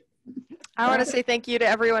right. I want to say thank you to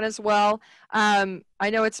everyone as well. I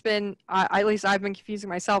know it's been, at least I've been confusing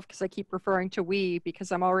myself because I keep referring to we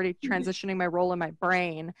because I'm already transitioning my role in my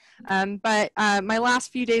brain. But my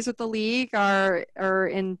last few days with the league are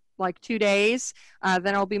in like 2 days.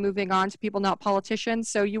 Then I'll be moving on to People Not Politicians.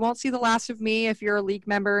 So you won't see the last of me if you're a league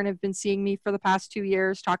member and have been seeing me for the past 2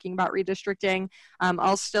 years talking about redistricting.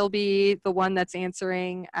 I'll still be the one that's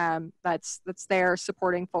answering, that's there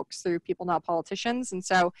supporting folks through People Not Politicians. And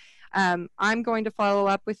so I'm going to follow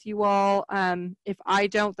up with you all. If I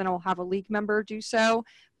don't, then I'll have a league member do so.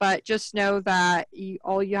 But just know that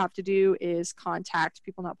all you have to do is contact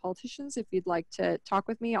People Not Politicians if you'd like to talk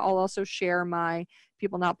with me. I'll also share my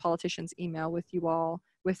People Not Politicians email with you all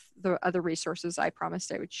with the other resources I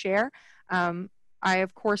promised I would share. I,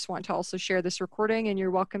 of course, want to also share this recording, and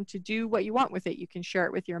you're welcome to do what you want with it. You can share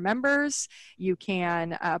it with your members. You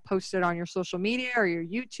can post it on your social media or your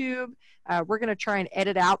YouTube. We're going to try and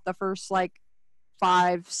edit out the first like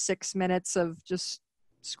 5-6 minutes of just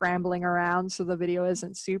scrambling around so the video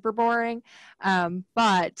isn't super boring.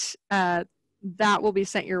 But that will be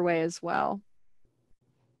sent your way as well.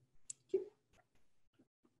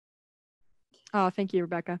 Oh, thank you,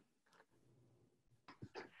 Rebecca.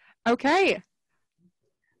 Okay.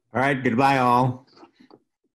 All right, goodbye all.